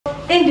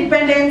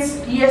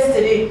independence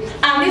yesterday,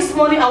 and this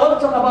morning I want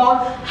to talk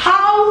about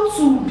how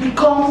to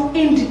become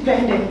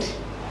independent.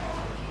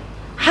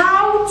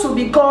 How to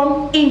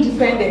become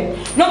independent.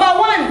 Number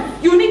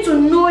one, you need to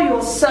know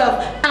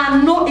yourself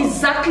and know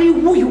exactly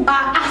who you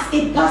are as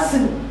a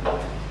person.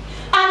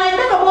 And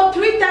I talk about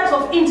 3 types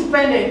of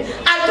independence.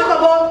 I talk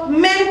about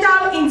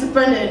mental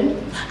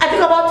independence, I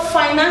talk about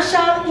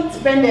financial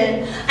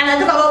independence, and I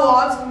talk about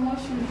what?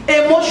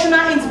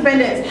 Emotional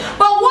independence.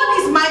 But what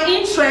is my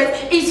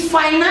interest is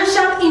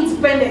financial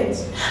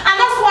independence. And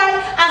that's why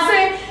I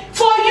say,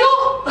 for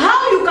you,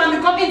 how you can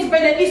become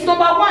independent is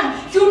number one,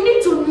 you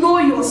need to know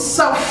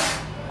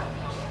yourself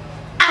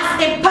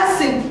as a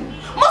person.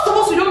 Most of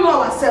us, we don't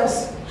know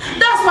ourselves.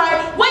 That's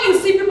why when you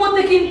see people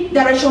taking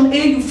direction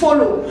A, you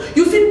follow.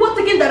 You see people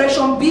taking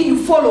direction B, you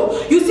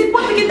follow. You see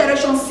people taking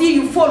direction C,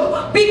 you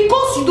follow.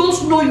 Because you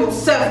don't know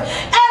yourself.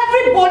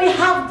 Everybody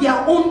have their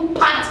own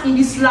path in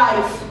this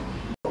life.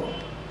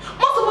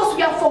 Most of us,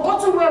 we have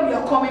forgotten where we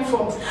are coming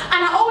from. And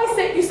I always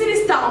say, you see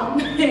this town?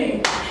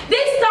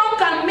 This town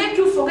can make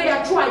you forget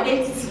your true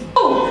identity.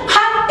 Oh,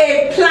 have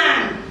a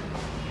plan.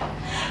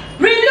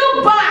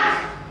 Relook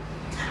back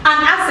and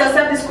ask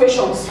yourself these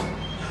questions.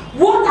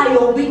 What are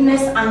your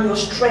weaknesses and your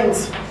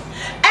strengths?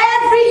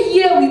 Every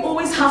year we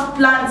always have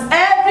plans.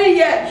 Every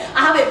year I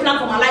have a plan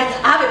for my life.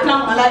 I have a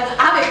plan for my life.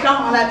 I have a plan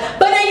for my life.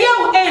 But the year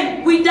will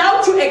end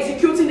without you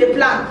executing the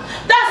plan.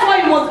 That's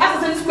why you must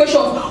ask yourself these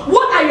questions.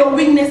 What are your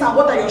weaknesses and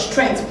what are your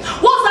strengths?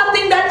 What's that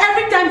thing that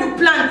every time you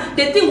plan,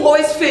 the thing will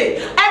always fail?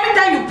 Every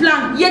time you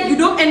plan, yet you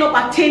don't end up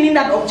attaining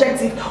that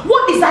objective.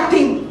 What is that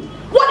thing?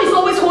 What is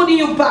always holding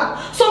you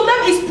back?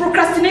 Sometimes it's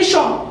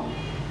procrastination.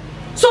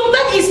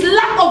 Sometimes it's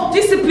lack of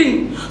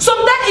discipline.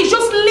 Sometimes it's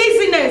just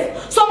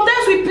laziness.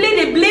 Sometimes we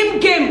play the blame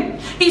game.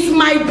 It's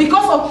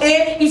because of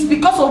A, it's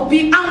because of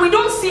B, and we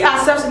don't see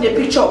ourselves in the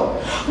picture.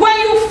 When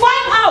you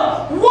find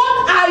out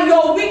what are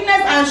your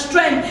weakness and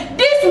strength,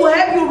 this will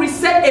help you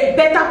reset a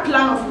better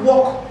plan of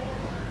work.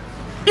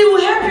 It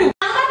will help you.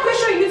 Another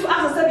question you need to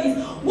ask yourself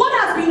is, what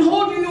has been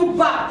holding you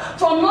back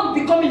from not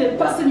becoming the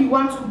person you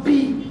want to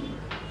be?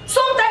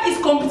 Sometimes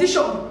it's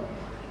competition.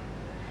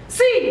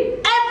 See,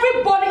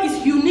 everybody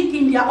is unique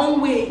in their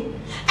own way.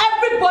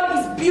 Everybody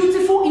is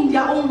beautiful in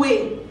their own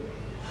way.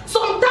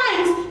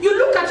 Sometimes you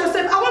look at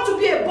yourself, I want to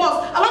be a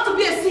boss, I want to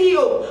be a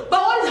CEO. But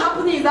what is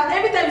happening is that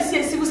every time you see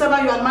a civil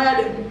servant, you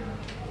admire them.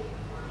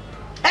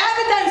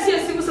 Every time you see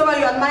a civil servant,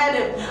 you admire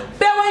them.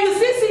 But when you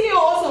see CEO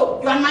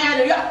also, you admire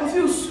them, you are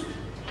confused.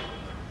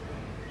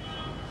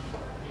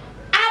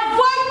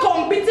 Avoid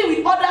competing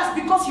with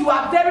others because you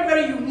are very,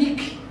 very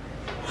unique.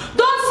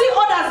 Don't see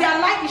others,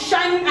 their light is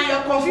shining and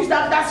you're confused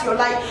that that's your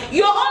light.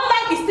 Your own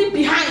light is still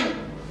behind.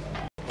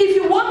 If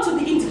you want to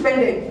be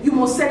independent, you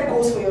must set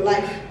goals for your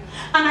life.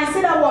 And I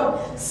said that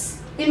word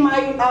in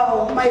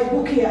my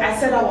book here. I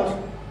said that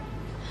word.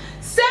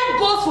 Set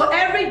goals for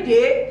every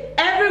day,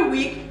 every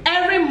week,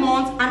 every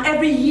month, and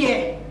every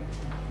year.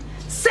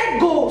 Set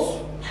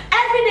goals.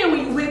 Every day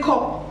when you wake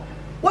up,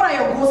 what are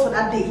your goals for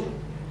that day?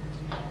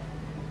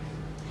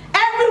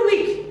 Every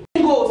week,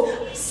 goals.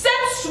 Set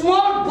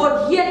small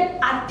but yet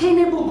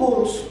attainable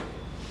goals.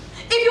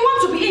 If you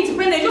want to be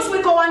independent, just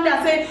wake up one day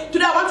and say,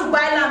 today I want to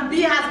buy land,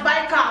 B has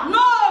buy car.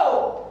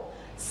 No!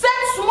 Set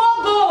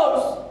small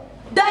goals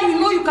that you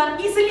know you can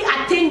easily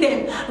attain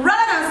them,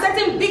 rather than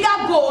setting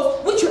bigger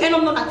goals which you end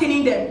up not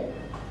attaining them.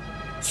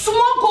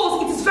 Small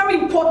goals, it is very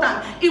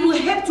important. It will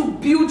help to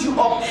build you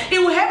up. It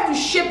will help to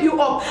shape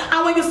you up.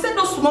 And when you set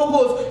those small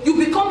goals,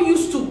 you become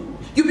used to.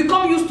 You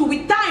become used to.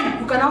 With time,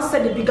 you can now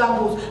set the bigger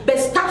goals. But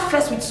start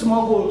first with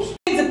small goals.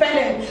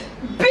 Independent.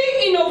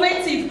 Be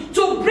innovative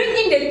to bring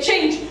in the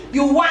change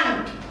you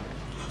want,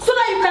 so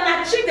that you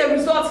can achieve the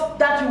results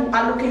that you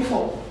are looking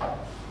for.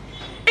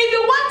 If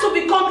you want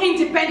to become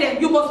independent,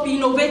 you must be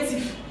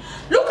innovative.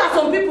 Look at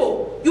some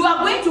people. You are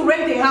going to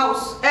rent a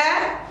house.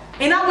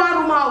 In that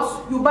one room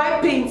house, you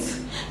buy paint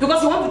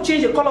because you want to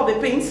change the color of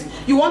the paint.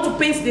 You want to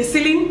paint the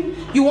ceiling.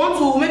 You want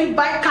to maybe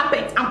buy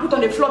carpet and put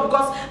on the floor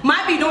because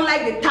maybe you don't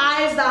like the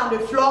tiles that are on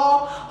the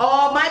floor,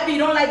 or maybe you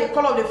don't like the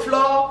color of the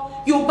floor.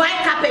 You buy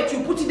carpet,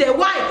 you put it there.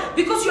 Why?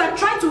 Because you are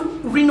trying to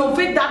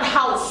renovate that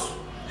house.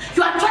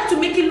 You are trying to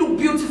make it look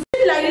beautiful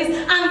like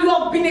this, and you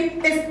have been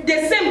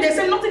the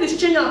same. Nothing is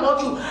changing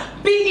about you.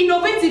 Be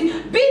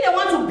innovative. Be the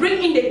one to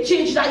bring in the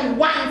change that you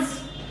want.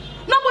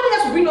 Nobody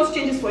has to bring those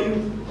changes for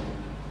you.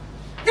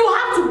 You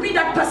have to be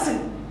that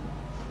person.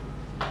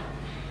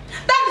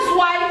 That is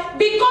why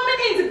becoming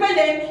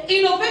independent,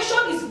 innovation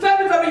is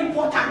very, very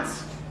important.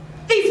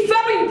 It's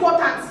very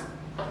important.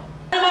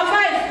 Number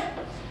 5,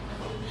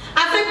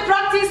 I think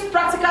practice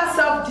practical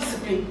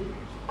self-discipline.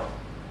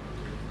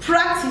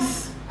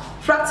 Practice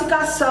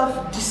practical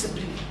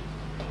self-discipline.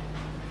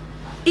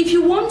 If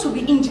you want to be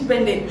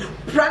independent,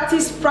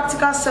 practice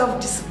practical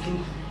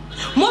self-discipline.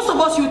 Most of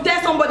us, you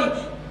tell somebody,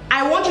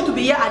 I want you to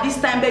be here at this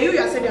time, but you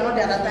yourself, you're not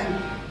there at that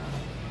time.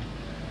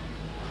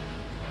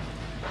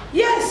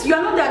 Yes, you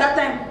are not there at that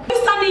time.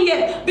 You're standing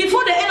here,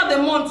 before the end of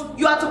the month,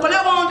 you are to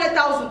collect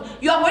 100,000.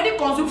 You have already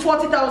consumed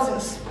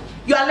 40,000.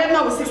 You are left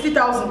now with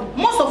 60,000.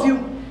 Most of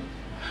you.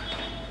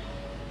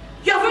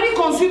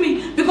 consume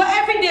it, because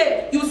every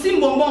day you see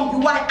bonbon,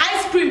 you buy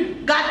ice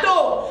cream,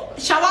 gâteau,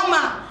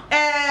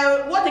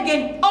 shawarma, what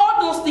again?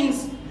 All those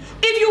things.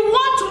 If you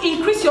want to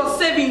increase your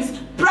savings,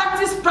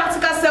 practice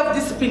practical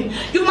self-discipline.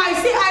 You might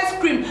see ice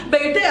cream,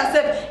 but you tell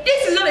yourself,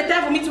 this is not the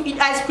time for me to eat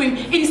ice cream.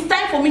 It is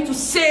time for me to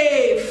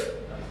save,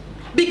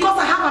 because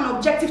I have an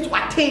objective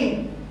to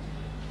attain.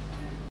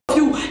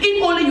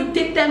 If only you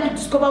take time to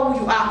discover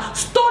who you are,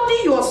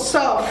 study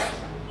yourself.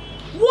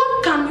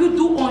 What can you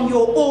do on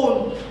your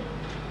own?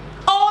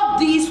 All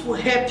this will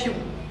help you.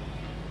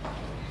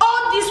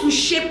 All this will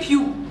shape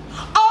you.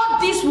 All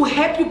this will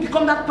help you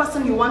become that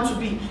person you want to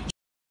be.